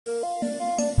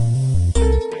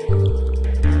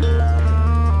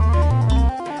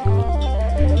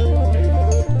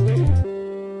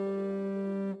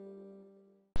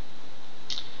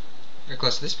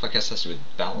So this podcast has to do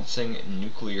with balancing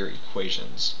nuclear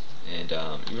equations. And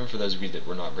even for those of you that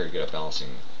were not very good at balancing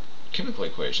chemical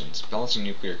equations, balancing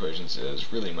nuclear equations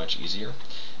is really much easier.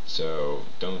 So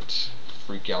don't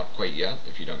freak out quite yet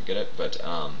if you don't get it, but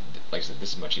like I said,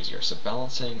 this is much easier. So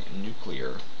balancing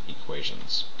nuclear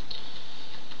equations.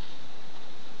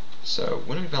 So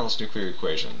when we balance nuclear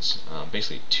equations,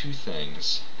 basically two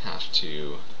things have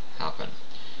to happen.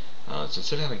 So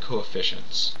instead of having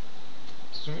coefficients,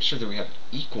 so make sure that we have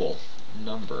equal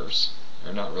numbers,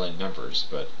 or not really numbers,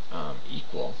 but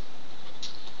equal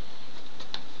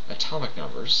atomic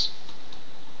numbers.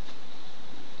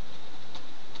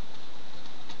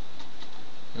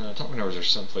 Atomic numbers are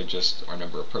simply just our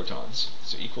number of protons,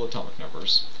 so equal atomic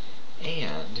numbers,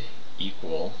 and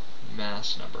equal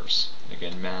mass numbers. And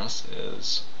again, mass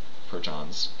is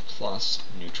protons plus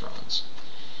neutrons.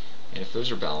 And if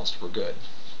those are balanced, we're good.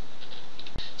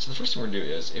 So the first thing we're going to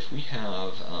do is, if we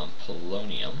have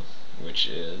polonium, which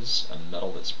is a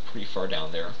metal that's pretty far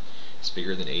down there, it's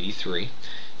bigger than 83,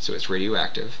 so it's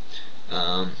radioactive,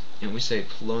 and we say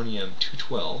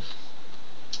polonium-212,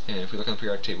 and if we look on the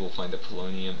periodic table, we'll find that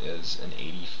polonium is an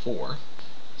 84,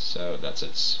 so that's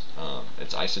its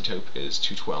isotope is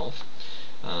 212.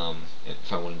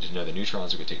 If I wanted to know the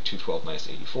neutrons, we could take 212 minus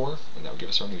 84, and that would give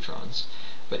us our neutrons.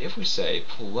 But if we say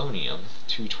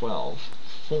polonium-212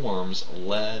 forms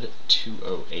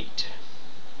lead-208,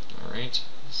 alright,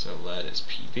 so lead is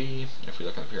Pb, and if we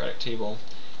look on the periodic table,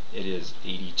 it is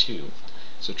 82.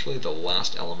 So it's really the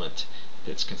last element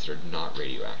that's considered not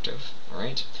radioactive,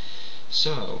 alright?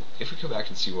 So if we go back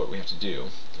and see what we have to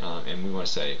do, and we want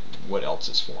to say what else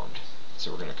is formed,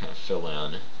 so we're going to kind of fill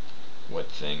in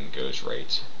what thing goes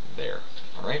right there,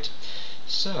 alright?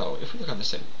 So if we look on this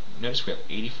side, notice we have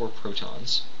 84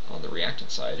 protons on the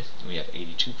reactant side, and we have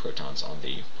 82 protons on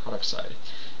the product side.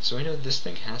 So we know this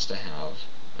thing has to have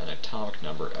an atomic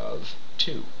number of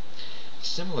 2.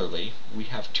 Similarly, we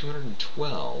have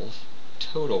 212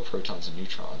 total protons and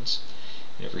neutrons,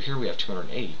 and over here we have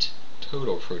 208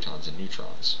 total protons and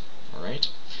neutrons. Alright?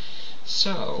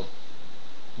 So,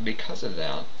 because of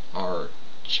that, our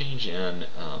change in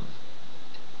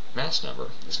mass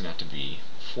number is going to have to be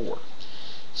 4.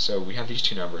 So we have these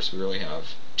two numbers, we really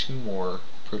have 2 more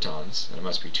protons, and it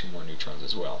must be 2 more neutrons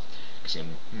as well. Because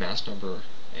again, mass number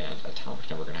and atomic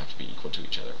number are going to have to be equal to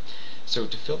each other. So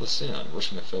to fill this in, we're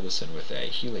just going to fill this in with a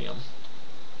helium.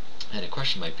 And a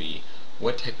question might be,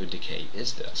 what type of decay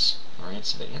is this? Alright,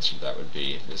 so the answer to that would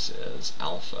be, this is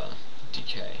alpha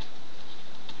decay.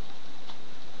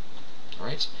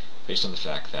 Alright, based on the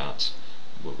fact that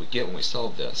what we get when we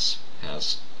solve this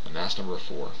has a mass number of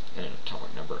 4 and an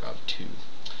atomic number of 2.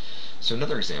 So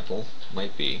another example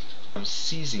might be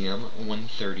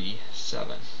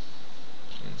cesium-137.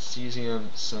 And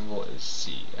cesium symbol is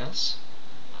Cs.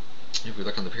 If we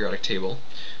look on the periodic table,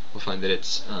 we'll find that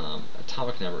its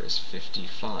atomic number is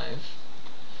 55.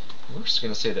 And we're just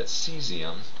going to say that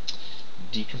cesium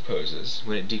decomposes.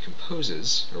 When it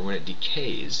decomposes, or when it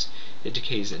decays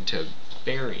into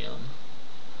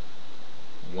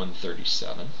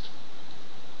barium-137.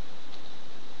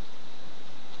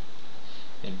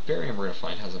 And barium, we're going to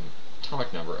find, has an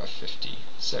atomic number of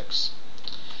 56.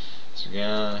 So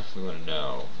again, we want to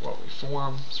know what we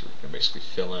form, so we're going to basically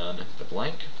fill in the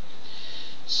blank.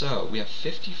 So we have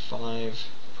 55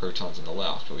 protons on the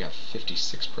left, but we have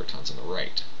 56 protons on the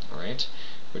right, alright?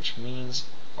 Which means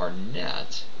our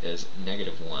net is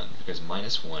 -1, because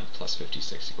 -1 plus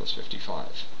 56 equals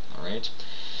 55, alright?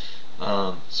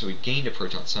 So we gained a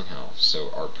proton somehow,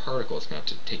 so our particle is going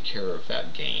to have to take care of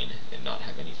that gain and not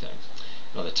have anything.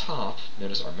 And on the top,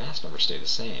 notice our mass number stay the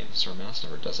same, so our mass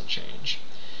number doesn't change.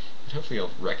 And hopefully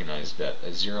you'll recognize that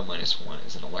a 0 minus 1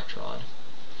 is an electron.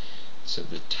 So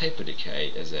the type of decay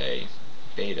is a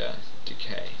beta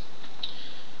decay.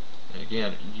 And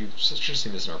again, you should have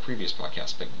seen this in our previous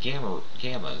podcast, but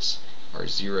gammas are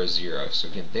 0, 0, so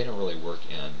again, they don't really work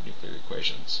in nuclear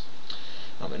equations.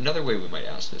 Another way we might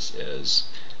ask this is,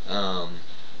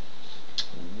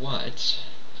 what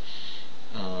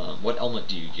element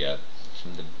do you get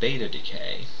from the beta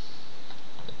decay?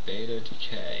 The beta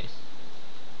decay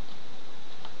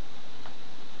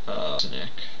of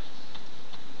arsenic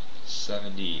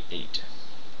 78.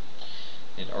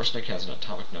 And arsenic has an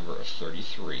atomic number of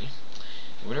 33.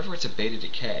 And whenever it's a beta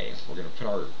decay, we're going to put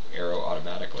our arrow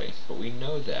automatically, but we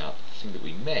know that the thing that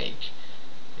we make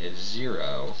is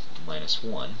 0 minus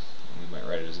 1. And we might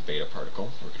write it as a beta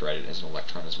particle, or we could write it as an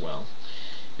electron as well.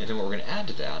 And then what we're going to add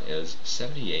to that is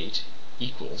 78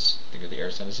 equals, think of the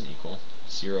arrow sign as an equal,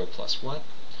 0 plus what?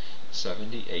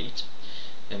 78.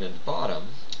 And then the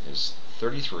bottom is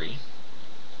 33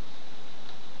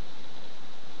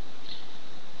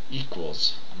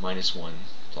 equals minus 1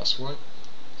 plus what?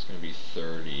 It's going to be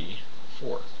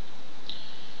 34.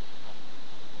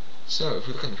 So if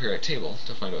we look on the periodic table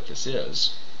to find what this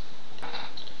is, we're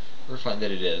going to find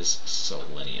that it is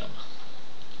selenium.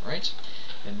 Alright?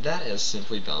 And that is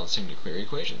simply balancing nuclear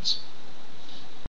equations.